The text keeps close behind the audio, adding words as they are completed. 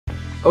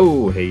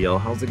Oh, hey y'all,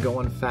 how's it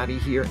going? Fatty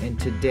here, and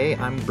today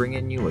I'm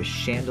bringing you a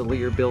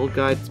Chandelier build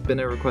guide. It's been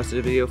a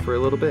requested video for a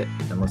little bit,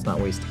 and let's not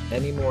waste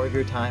any more of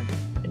your time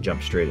and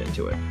jump straight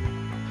into it.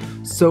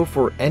 So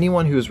for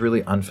anyone who's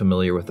really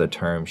unfamiliar with the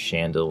term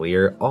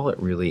Chandelier, all it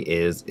really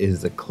is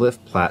a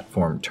cliff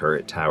platform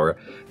turret tower.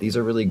 These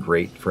are really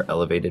great for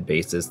elevated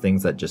bases,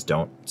 things that just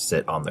don't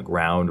sit on the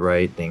ground,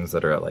 right? Things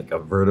that are at like a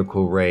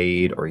vertical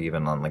raid or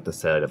even on like the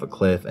side of a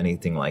cliff,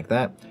 anything like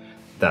that.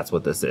 That's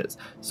what this is.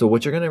 So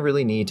what you're going to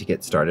really need to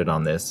get started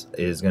on this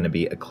is going to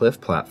be a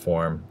cliff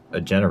platform, a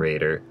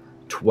generator,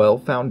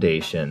 12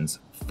 foundations,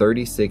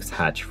 36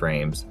 hatch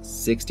frames,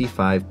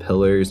 65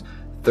 pillars,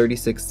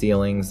 36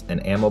 ceilings, an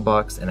ammo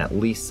box, and at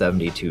least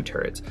 72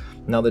 turrets.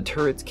 Now the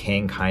turrets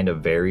can kind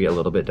of vary a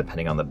little bit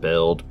depending on the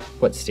build,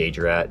 what stage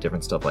you're at,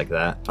 different stuff like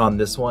that. On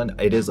this one,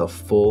 it is a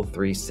full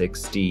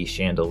 360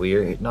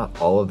 chandelier. Not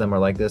all of them are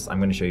like this. I'm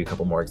going to show you a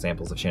couple more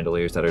examples of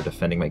chandeliers that are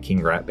defending my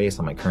King Rat base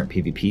on my current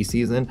PvP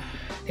season.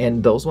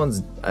 And those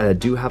ones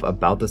do have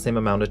about the same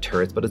amount of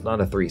turrets, but it's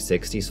not a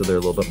 360, so they're a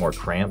little bit more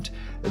cramped.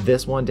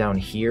 This one down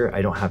here,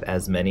 I don't have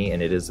as many,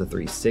 and it is a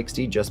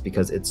 360 just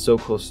because it's so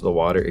close to the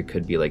water. It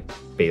could be like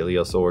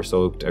Baleosaur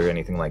soaked or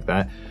anything like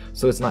that.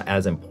 So it's not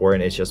as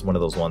important. It's just one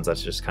of those ones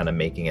that's just kind of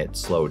making it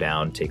slow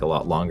down, take a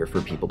lot longer for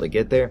people to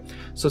get there.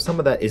 So some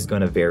of that is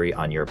going to vary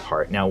on your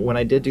part. Now, when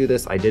I did do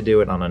this, I did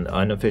do it on an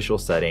unofficial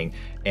setting,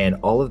 and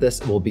all of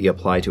this will be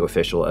applied to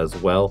official as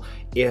well.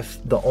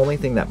 If the only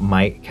thing that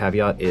might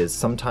caveat is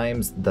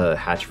sometimes the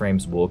hatch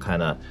frames will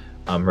kind of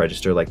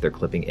register like they're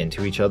clipping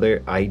into each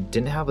other. I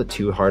didn't have a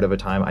too hard of a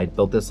time. I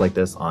built this like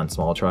this on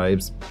small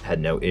tribes,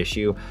 had no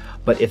issue.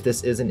 But if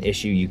this is an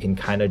issue, you can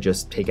kind of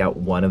just take out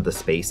one of the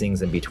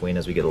spacings in between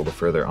as we get a little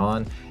further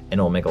on, and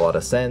it'll make a lot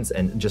of sense,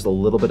 and just a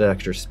little bit of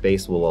extra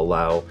space will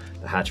allow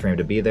the hatch frame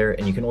to be there,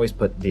 and you can always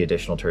put the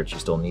additional turrets you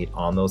still need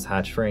on those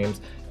hatch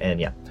frames. And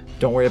yeah,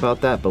 don't worry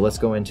about that, but let's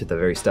go into the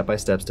very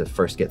step-by-steps to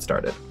first get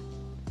started.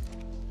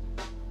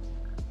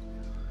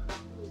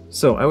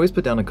 So I always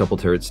put down a couple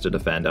turrets to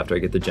defend after I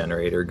get the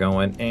generator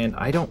going, and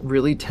I don't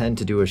really tend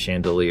to do a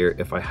chandelier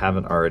if I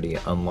haven't already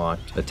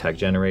unlocked a tech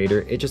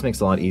generator. It just makes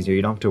it a lot easier.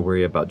 You don't have to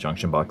worry about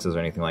junction boxes or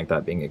anything like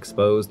that being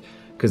exposed,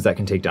 because that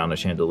can take down a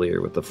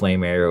chandelier with the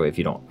flame arrow if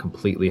you don't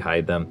completely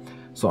hide them.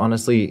 So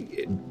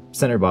honestly,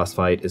 center boss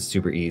fight is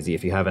super easy.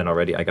 If you haven't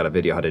already, I got a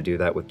video how to do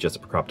that with just a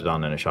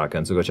Procoptodon and a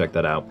shotgun, so go check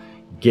that out.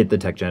 Get the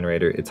tech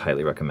generator, it's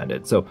highly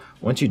recommended. So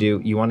once you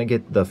do, you want to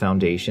get the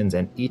foundations,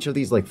 and each of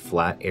these like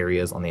flat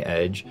areas on the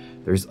edge,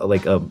 there's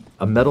like a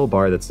metal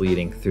bar that's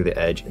leading through the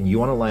edge, and you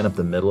want to line up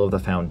the middle of the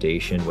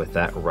foundation with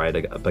that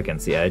right up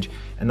against the edge,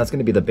 and that's going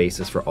to be the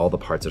basis for all the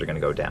parts that are going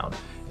to go down.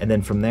 And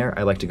then from there,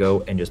 I like to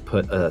go and just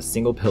put a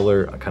single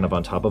pillar kind of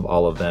on top of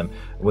all of them.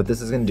 What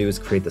this is going to do is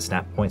create the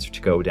snap points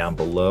to go down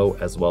below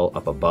as well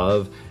up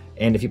above.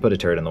 And if you put a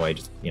turret in the way,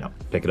 just, you know,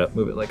 pick it up,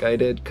 move it like I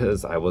did,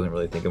 because I wasn't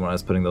really thinking when I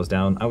was putting those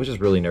down. I was just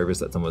really nervous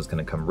that someone was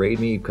going to come raid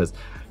me, because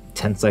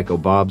 10 Psycho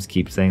Bobs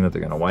keep saying that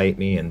they're going to wipe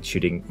me and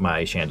shooting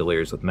my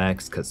chandeliers with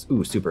mechs, because,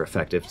 ooh, super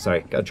effective.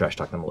 Sorry, gotta trash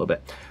talk them a little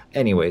bit.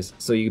 Anyways,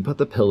 so you put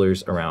the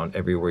pillars around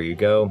everywhere you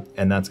go,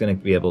 and that's going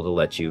to be able to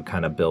let you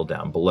kind of build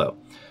down below.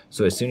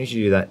 So as soon as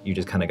you do that, you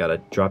just kind of got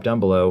to drop down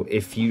below.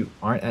 If you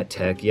aren't at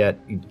tech yet,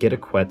 you get a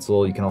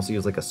Quetzal. You can also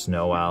use like a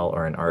Snow Owl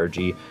or an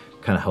RG.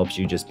 Kind of helps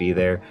you just be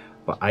there.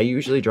 But I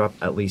usually drop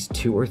at least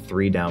 2 or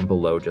 3 down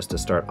below just to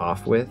start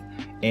off with.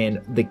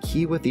 And the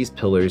key with these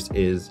pillars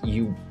is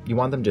you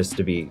want them just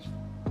to be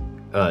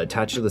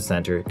attached to the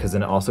center, because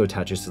then it also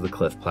attaches to the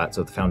cliff plat.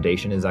 So if the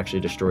foundation is actually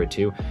destroyed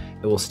too,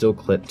 it will still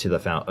clip to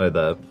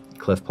the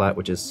cliff plat,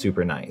 which is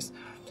super nice.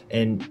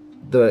 And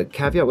the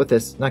caveat with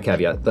this, not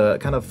caveat, the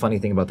kind of funny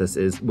thing about this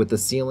is with the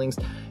ceilings,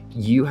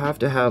 you have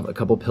to have a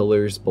couple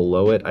pillars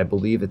below it. I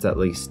believe it's at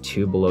least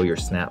 2 below your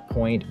snap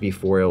point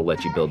before it'll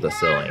let you build the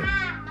ceiling.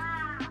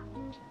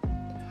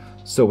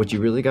 So what you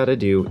really got to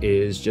do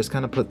is just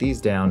kind of put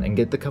these down and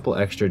get the couple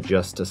extra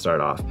just to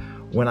start off.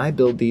 When I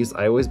build these,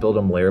 I always build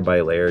them layer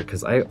by layer,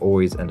 because I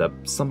always end up,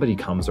 somebody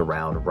comes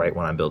around right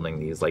when I'm building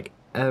these, like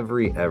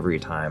every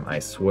time, I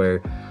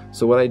swear.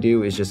 So what I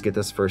do is just get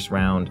this first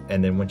round,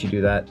 and then once you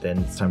do that, then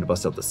it's time to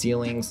bust out the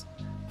ceilings,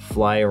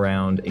 fly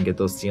around and get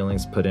those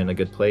ceilings put in a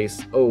good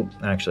place. Oh,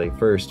 actually,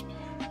 first,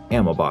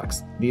 ammo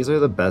box. These are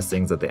the best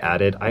things that they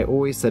added. I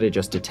always set it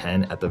just to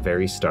 10 at the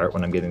very start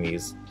when I'm getting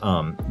these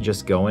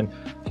just going.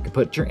 You can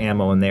put your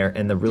ammo in there,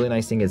 and the really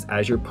nice thing is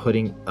as you're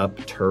putting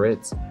up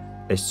turrets,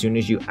 as soon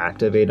as you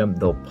activate them,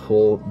 they'll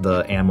pull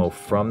the ammo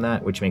from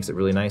that, which makes it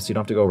really nice. So you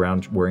don't have to go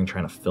around worrying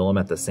trying to fill them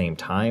at the same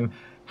time.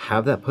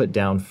 Have that put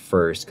down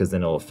first, because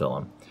then it'll fill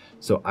them.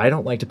 So I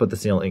don't like to put the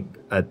ceiling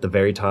at the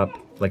very top.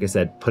 Like I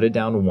said, put it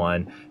down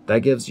 1. That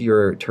gives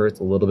your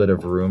turrets a little bit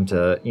of room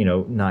to, you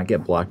know, not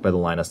get blocked by the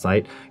line of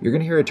sight. You're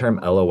going to hear a term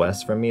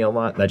LOS from me a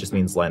lot. That just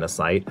means line of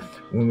sight.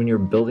 When you're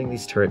building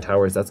these turret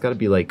towers, that's got to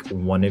be like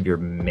one of your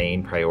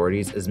main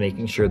priorities, is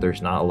making sure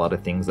there's not a lot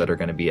of things that are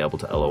going to be able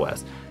to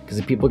LOS. Because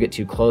if people get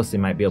too close, they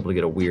might be able to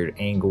get a weird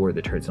angle where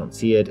the turrets don't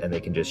see it, and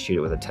they can just shoot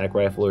it with a tech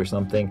rifle or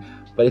something.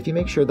 But if you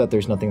make sure that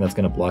there's nothing that's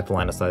going to block the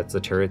line of sight of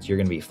the turrets, you're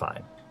going to be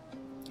fine.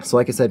 So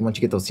like I said, once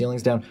you get those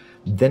ceilings down,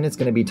 then it's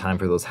going to be time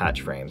for those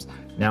hatch frames.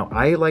 Now,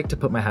 I like to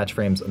put my hatch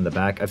frames in the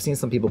back. I've seen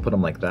some people put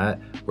them like that,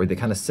 where they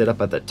kind of sit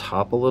up at the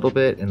top a little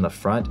bit in the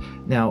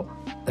front. Now,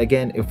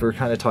 again, if we're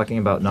kind of talking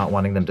about not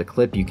wanting them to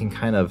clip, you can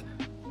kind of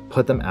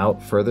put them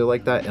out further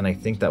like that, and I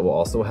think that will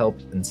also help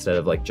instead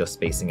of like just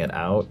spacing it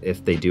out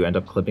if they do end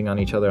up clipping on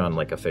each other on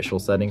like official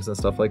settings and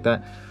stuff like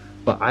that.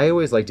 But I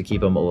always like to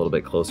keep them a little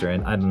bit closer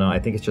in. I don't know, I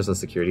think it's just a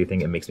security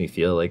thing. It makes me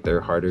feel like they're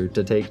harder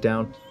to take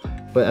down.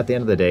 But at the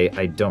end of the day,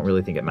 I don't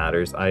really think it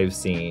matters. I've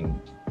seen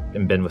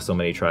and been with so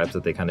many tribes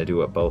that they kind of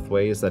do it both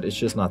ways that it's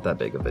just not that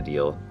big of a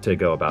deal to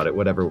go about it,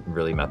 whatever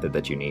really method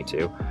that you need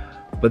to.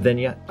 But then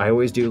yeah, I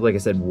always do, like I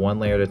said, one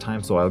layer at a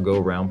time. So I'll go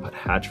around, put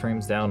hatch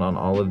frames down on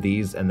all of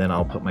these, and then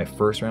I'll put my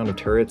first round of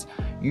turrets.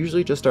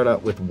 Usually just start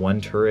out with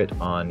one turret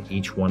on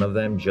each one of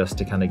them just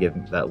to kind of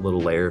give that little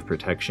layer of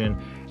protection.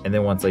 And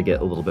then once I get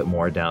a little bit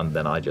more down,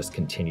 then I just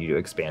continue to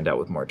expand out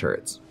with more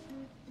turrets.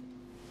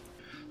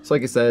 So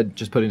like I said,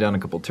 just putting down a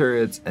couple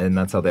turrets, and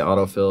that's how they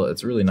autofill.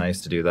 It's really nice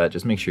to do that.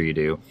 Just make sure you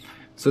do.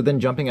 So then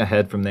jumping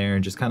ahead from there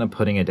and just kind of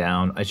putting it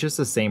down, it's just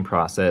the same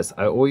process.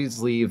 I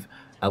always leave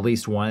at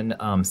least one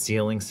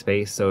ceiling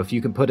space. So if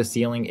you can put a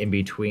ceiling in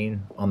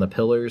between on the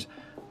pillars,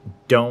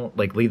 don't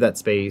like leave that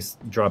space,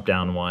 drop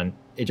down one.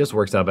 It just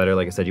works out better.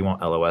 Like I said, you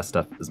won't LOS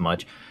stuff as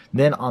much.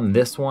 Then on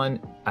this one,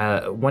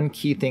 one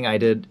key thing I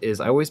did is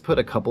I always put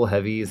a couple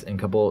heavies and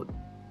couple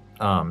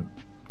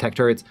tech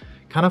turrets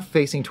kind of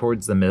facing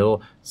towards the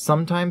middle.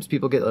 Sometimes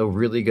people get a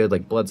really good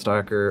like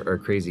Bloodstalker or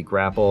Crazy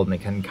Grapple, and they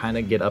can kind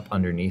of get up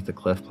underneath the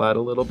cliff plat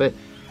a little bit.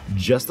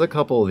 Just a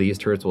couple of these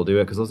turrets will do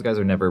it because those guys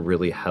are never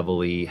really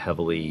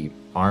heavily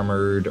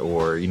armored,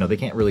 or you know, they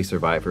can't really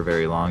survive for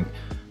very long.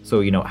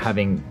 So you know,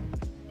 having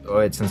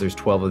since there's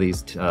 12 of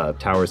these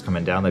towers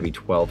coming down, that'd be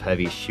 12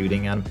 heavy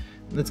shooting at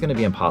them. It's going to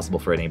be impossible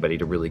for anybody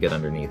to really get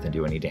underneath and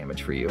do any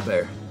damage for you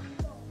there.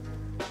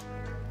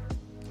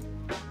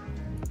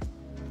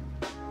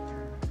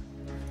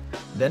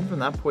 Then from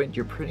that point,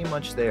 you're pretty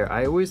much there.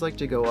 I always like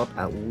to go up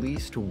at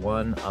least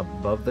one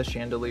above the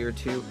chandelier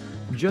too,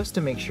 just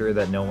to make sure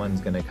that no one's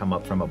going to come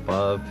up from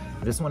above.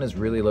 This one is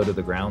really low to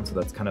the ground, so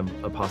that's kind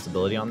of a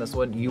possibility on this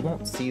one. You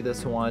won't see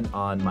this one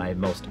on my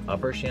most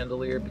upper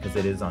chandelier because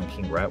it is on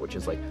King Rat, which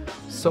is like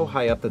so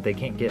high up that they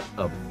can't get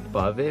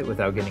above it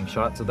without getting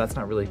shot, so that's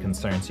not really a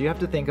concern. So you have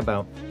to think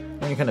about,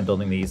 when you're kind of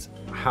building these,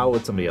 how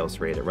would somebody else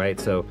rate it, right?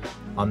 So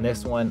on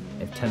this one,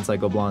 if 10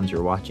 Psycho Blondes,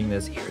 you're watching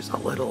this, here's a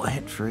little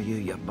hint for you,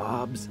 you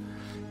bobs,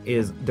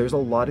 is there's a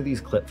lot of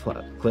these cliff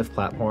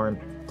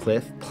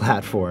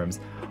platforms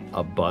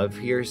above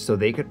here, so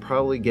they could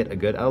probably get a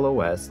good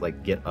LOS,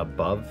 like get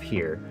above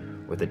here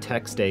with a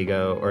tech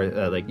stego, or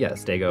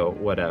stego,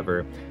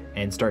 whatever,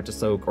 and start to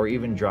soak, or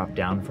even drop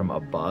down from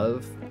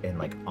above and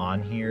like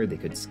on here they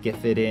could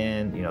skiff it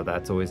in. You know,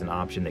 that's always an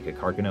option. They could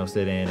Karkanos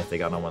it in if they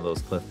got on one of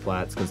those cliff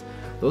plats, because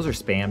those are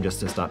spam just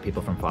to stop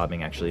people from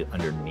fobbing actually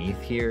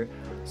underneath here.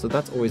 So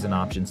that's always an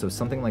option. So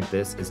something like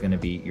this is going to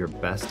be your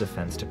best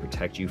defense to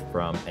protect you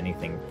from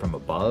anything from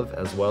above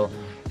as well.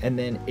 And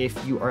then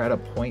if you are at a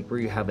point where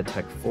you have a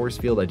tech force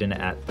field, I didn't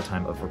at the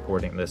time of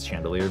recording this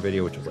chandelier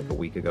video, which was like a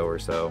week ago or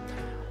so,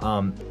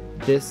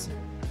 this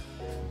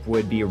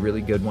would be a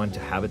really good one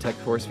to have a tech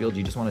force field.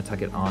 You just want to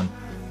tuck it on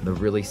the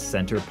really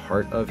center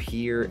part of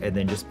here, and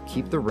then just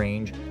keep the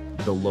range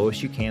the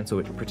lowest you can so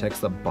it protects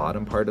the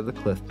bottom part of the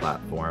cliff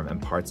platform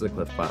and parts of the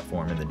cliff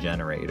platform and the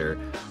generator,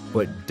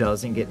 but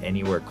doesn't get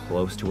anywhere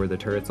close to where the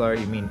turrets are.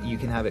 You mean you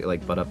can have it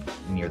like butt up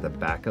near the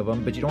back of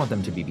them, but you don't want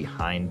them to be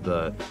behind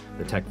the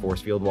tech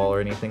force field wall or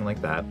anything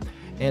like that.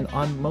 And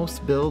on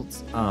most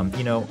builds,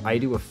 you know, I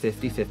do a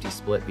 50-50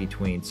 split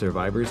between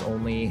survivors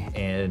only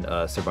and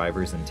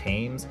survivors and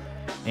tames.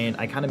 And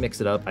I kind of mix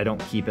it up. I don't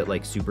keep it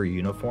like super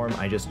uniform.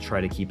 I just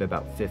try to keep it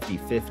about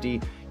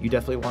 50-50. You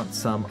definitely want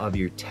some of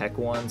your tech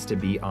ones to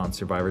be on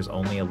survivors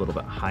only a little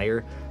bit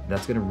higher.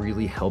 That's going to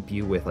really help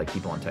you with like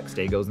people on tech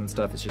stegos and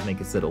stuff. It's just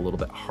make it a little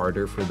bit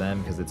harder for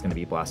them because it's going to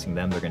be blasting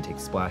them. They're going to take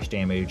splash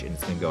damage and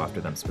it's going to go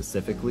after them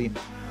specifically.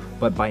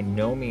 But by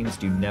no means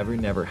do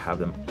never have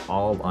them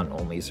all on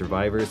only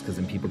survivors, because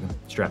then people can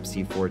strap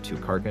C4 to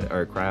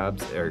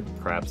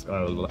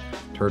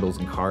turtles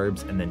and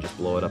carbs and then just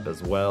blow it up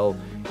as well.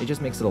 It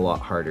just makes it a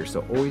lot harder.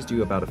 So always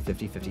do about a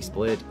 50-50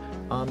 split,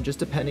 just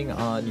depending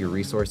on your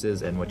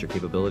resources and what your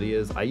capability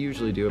is. I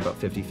usually do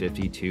about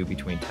 50-50 too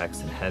between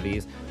techs and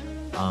heavies.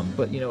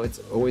 But you know, it's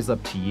always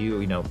up to you.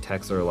 You know,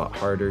 techs are a lot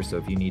harder, so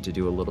if you need to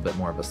do a little bit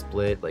more of a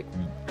split, like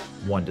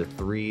 1 to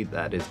 3,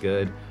 that is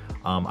good.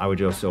 I would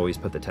just always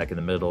put the tech in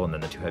the middle and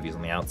then the 2 heavies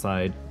on the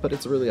outside, but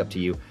it's really up to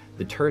you.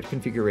 The turret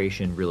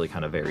configuration really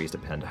kind of varies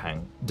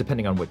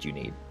depending on what you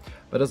need.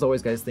 But as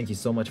always, guys, thank you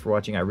so much for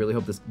watching. I really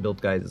hope this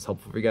build guide is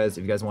helpful for you guys.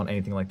 If you guys want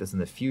anything like this in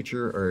the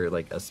future, or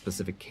like a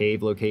specific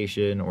cave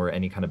location or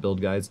any kind of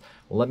build guides,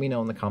 let me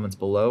know in the comments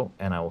below,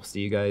 and I will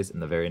see you guys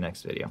in the very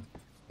next video.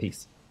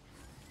 Peace.